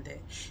responded.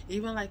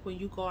 Even like when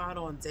you go out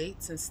on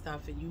dates and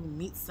stuff and you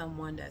meet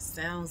someone that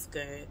sounds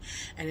good,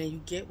 and then you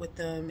get with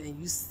them and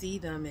you see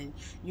them, and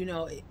you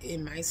know, it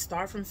might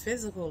start from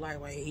physical, like,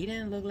 well, he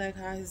didn't look like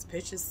how his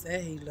pictures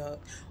said he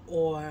looked,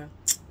 or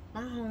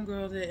my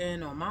homegirl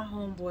didn't, or my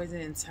homeboy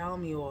didn't tell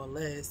me all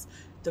this.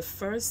 The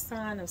first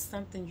sign of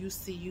something you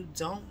see you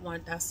don't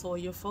want, that's all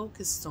you're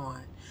focused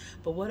on.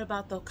 But what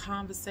about the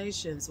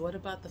conversations? What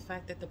about the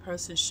fact that the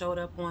person showed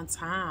up on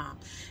time?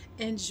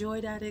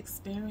 Enjoy that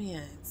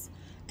experience,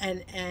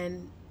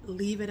 and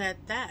leave it at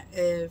that.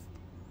 If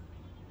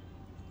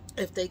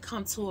they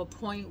come to a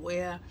point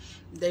where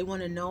they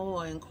want to know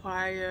or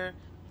inquire,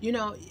 you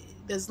know,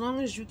 as long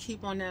as you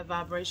keep on that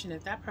vibration,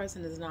 if that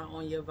person is not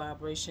on your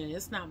vibration,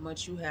 it's not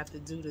much you have to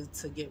do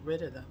to get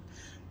rid of them.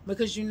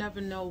 Because you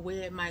never know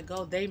where it might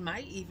go. They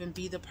might even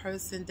be the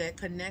person that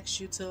connects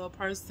you to a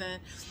person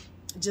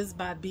just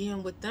by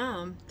being with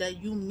them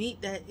that you meet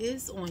that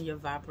is on your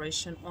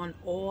vibration on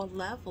all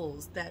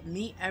levels, that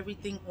meet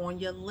everything on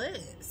your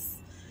list.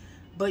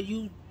 But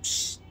you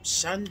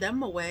shunned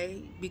them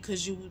away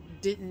because you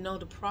didn't know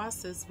the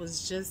process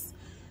was just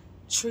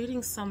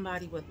treating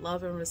somebody with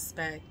love and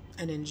respect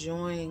and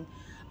enjoying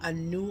a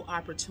new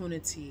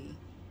opportunity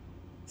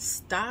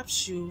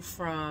stops you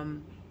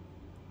from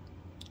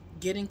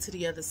getting to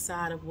the other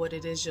side of what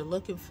it is you're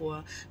looking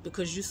for,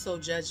 because you're so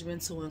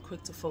judgmental and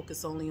quick to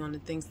focus only on the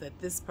things that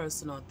this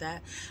person or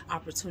that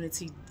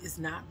opportunity is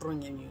not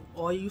bringing you.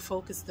 All you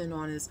focusing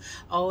on is,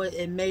 oh,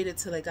 it made it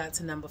till it got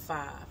to number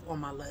 5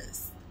 on my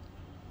list.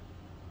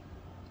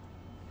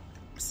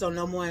 So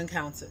no more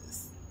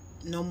encounters.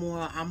 No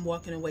more, I'm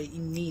walking away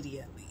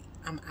immediately.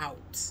 I'm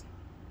out.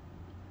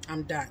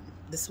 I'm done.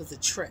 This was a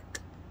trick.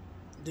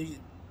 Do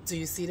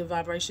you see the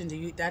vibration?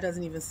 That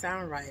doesn't even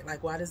sound right.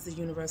 Like, why does the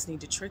universe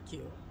need to trick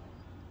you?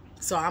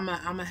 So I'm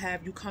gonna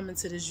have you come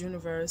into this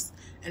universe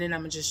and then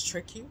I'm gonna just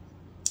trick you?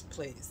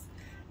 Please.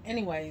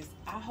 Anyways,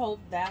 I hope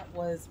that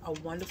was a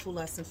wonderful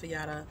lesson for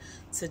y'all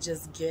to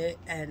just get,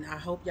 and I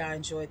hope y'all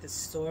enjoyed the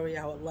story.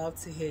 I would love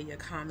to hear your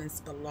comments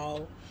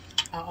below.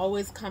 I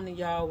always come to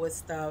y'all with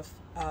stuff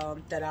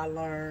that I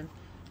learned,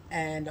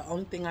 and the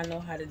only thing I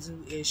know how to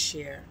do is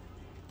share.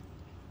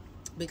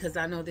 Because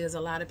I know there's a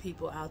lot of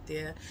people out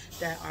there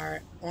that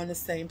are on the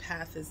same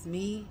path as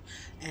me,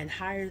 and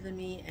higher than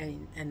me,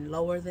 and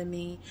lower than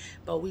me.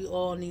 But we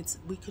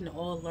can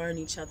all learn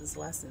each other's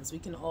lessons. We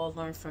can all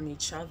learn from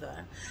each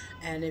other.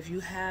 And if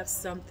you have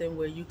something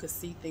where you could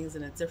see things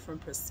in a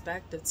different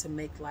perspective to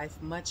make life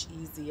much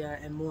easier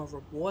and more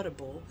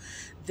rewardable,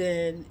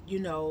 then, you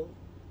know,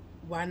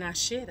 why not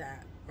share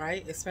that,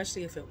 right?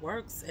 Especially if it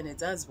works, and it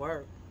does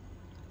work.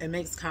 It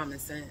makes common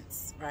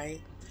sense,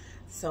 right?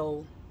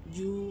 So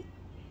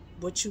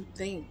what you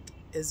think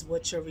is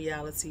what your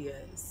reality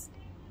is.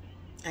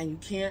 And you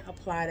can't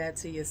apply that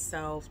to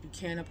yourself. You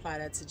can't apply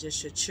that to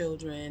just your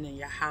children and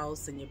your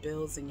house and your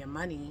bills and your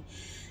money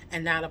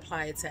and not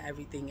apply it to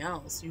everything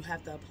else. You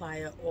have to apply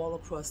it all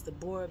across the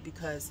board,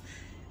 because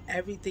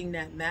everything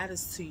that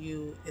matters to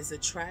you is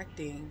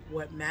attracting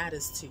what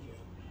matters to you,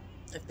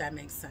 if that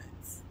makes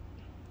sense.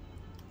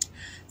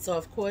 So,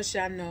 of course,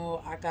 y'all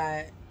know I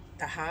got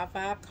the high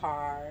vibe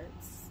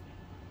cards.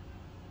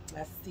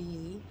 Let's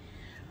see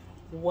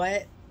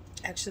what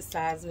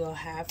exercise we'll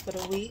have for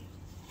the week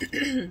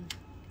and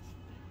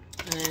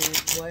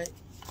what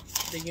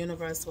the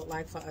universe would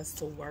like for us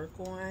to work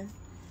on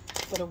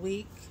for the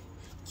week.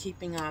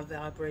 Keeping our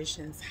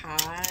vibrations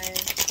high,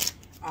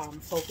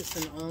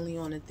 focusing only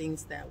on the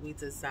things that we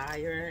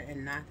desire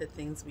and not the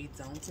things we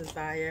don't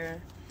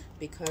desire,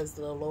 because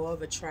the law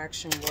of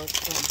attraction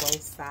works on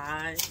both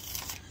sides.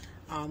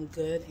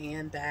 Good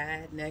and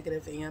bad,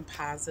 negative and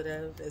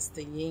positive. It's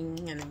the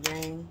yin and the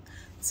yang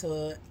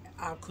to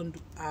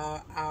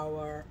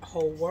our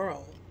whole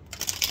world.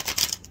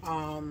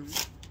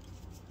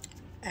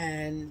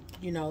 And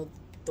you know,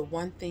 the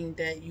one thing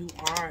that you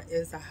are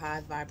is a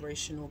high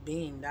vibrational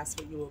being. That's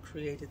what you were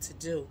created to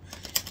do.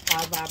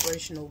 High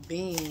vibrational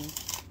being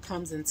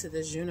comes into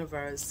this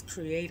universe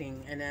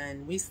creating, and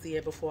then we see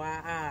it before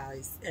our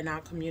eyes, in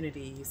our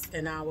communities,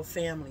 in our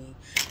family.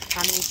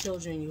 How many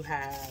children you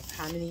have,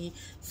 how many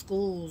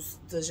schools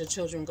does your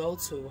children go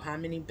to, how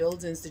many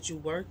buildings did you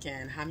work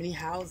in, how many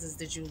houses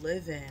did you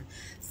live in.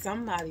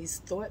 Somebody's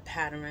thought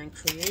pattern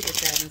created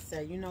that and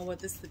said, you know what,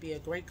 this would be a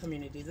great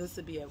community, this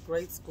would be a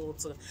great school,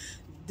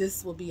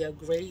 this will be a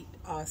great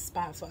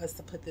spot for us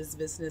to put this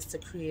business to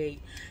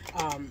create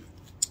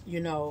you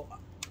know,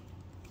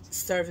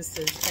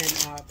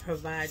 services and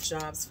provide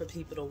jobs for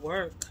people to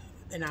work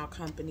in our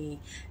company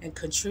and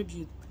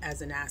contribute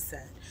as an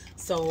asset.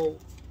 So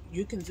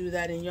you can do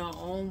that in your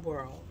own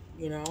world.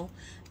 You know,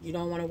 you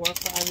don't want to work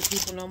for other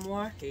people no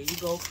more. Here you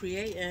go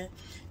creating.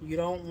 You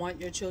don't want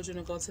your children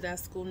to go to that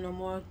school no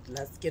more.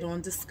 Let's get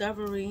on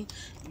Discovery.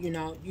 You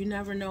know, you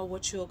never know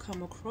what you'll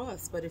come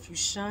across. But if you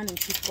shun and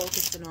keep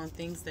focusing on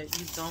things that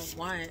you don't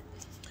want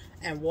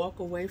and walk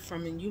away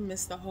from, and you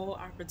miss the whole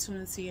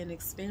opportunity and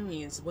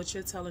experience. What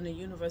you're telling the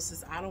universe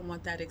is, I don't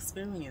want that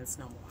experience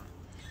no more.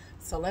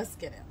 So let's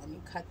get it. Let me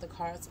cut the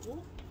cards.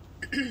 Ooh.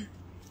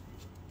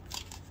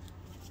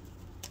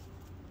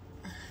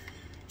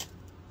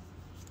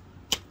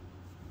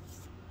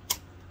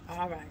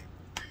 All right.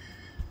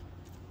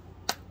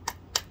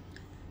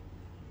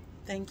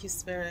 Thank you,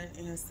 Spirit,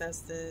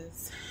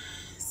 ancestors,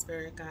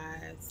 Spirit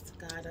guides, to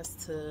guide us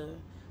to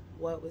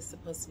what we're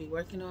supposed to be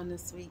working on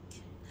this week.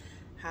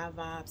 High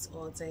vibes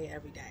all day,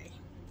 every day.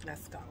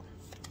 Let's go.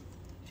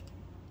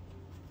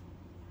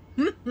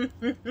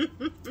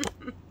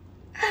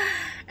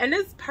 And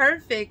it's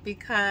perfect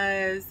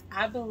because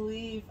I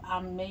believe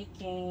I'm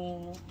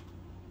making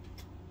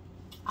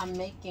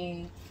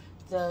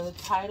the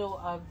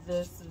title of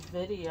this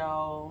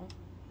video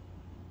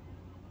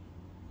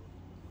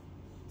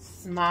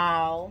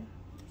Smile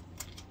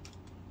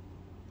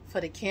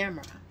for the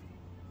Camera,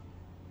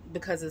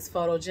 because it's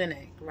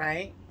photogenic,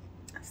 right?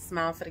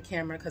 Smile for the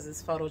camera because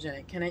it's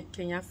photogenic.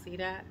 Can y'all see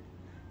that?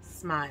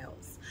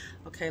 Smiles.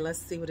 Okay, let's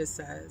see what it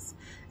says.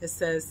 It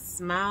says,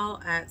 smile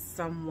at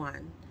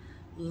someone.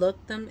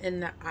 Look them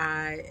in the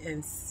eye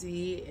and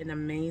see an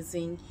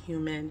amazing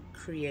human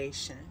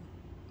creation.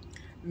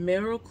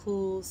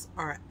 Miracles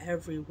are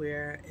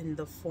everywhere in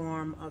the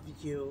form of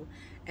you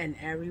and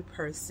every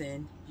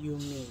person you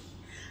meet.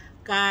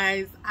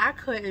 Guys, I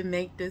couldn't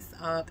make this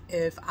up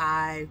if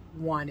I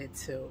wanted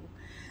to.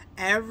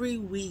 Every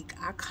week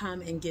I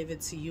come and give it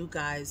to you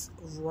guys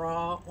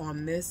raw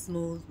on Miss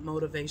Smooth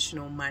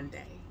Motivational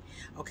Monday.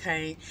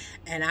 Okay,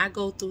 and I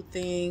go through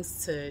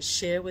things to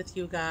share with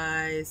you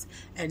guys,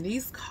 and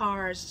these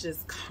cards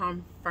just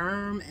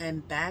confirm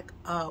and back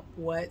up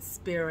what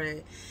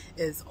Spirit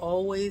is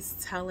always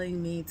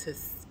telling me to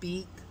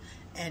speak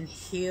and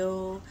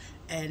heal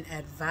and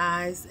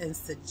advise and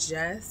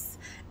suggest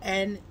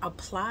and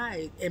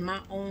apply in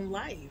my own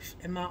life,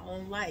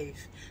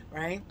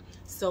 right?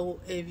 So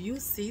if you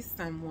see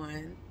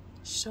someone,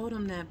 show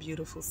them that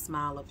beautiful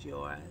smile of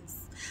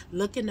yours.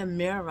 Look in the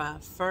mirror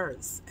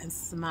first and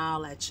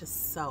smile at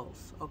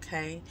yourself,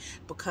 okay?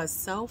 Because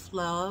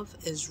self-love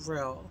is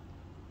real.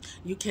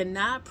 You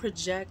cannot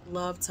project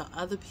love to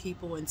other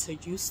people until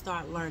you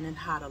start learning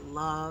how to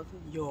love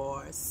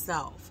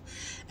yourself.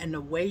 And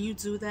the way you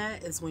do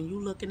that is when you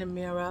look in the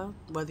mirror,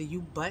 whether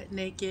you butt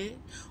naked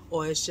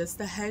or it's just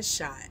a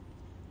headshot,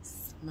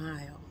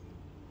 smile.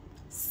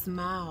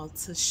 Smile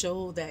to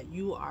show that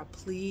you are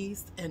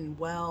pleased and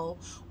well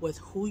with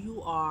who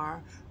you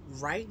are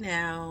right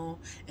now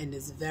in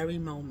this very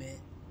moment.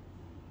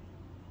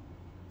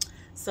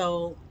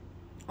 So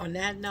on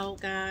that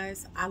note,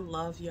 guys, I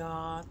love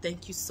y'all.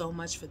 Thank you so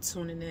much for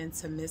tuning in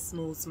to Miss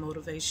Smooth's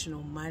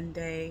Motivational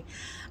Monday.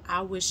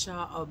 I wish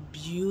y'all a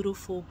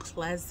beautiful,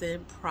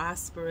 pleasant,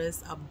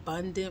 prosperous,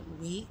 abundant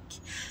week.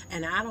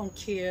 And I don't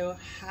care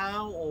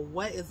how or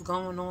what is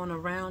going on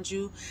around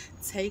you,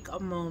 take a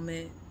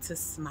moment to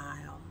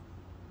smile.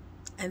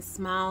 And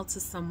smile to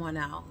someone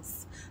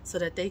else so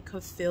that they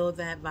could feel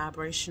that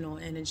vibrational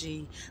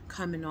energy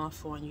coming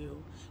off on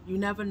you. You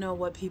never know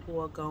what people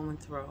are going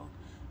through.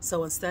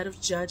 So instead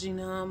of judging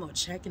them or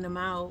checking them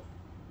out,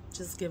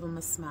 just give them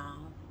a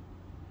smile.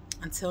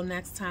 Until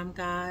next time,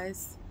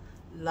 guys,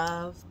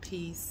 love,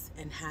 peace,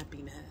 and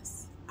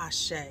happiness.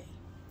 Ashe.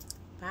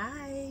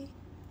 Bye.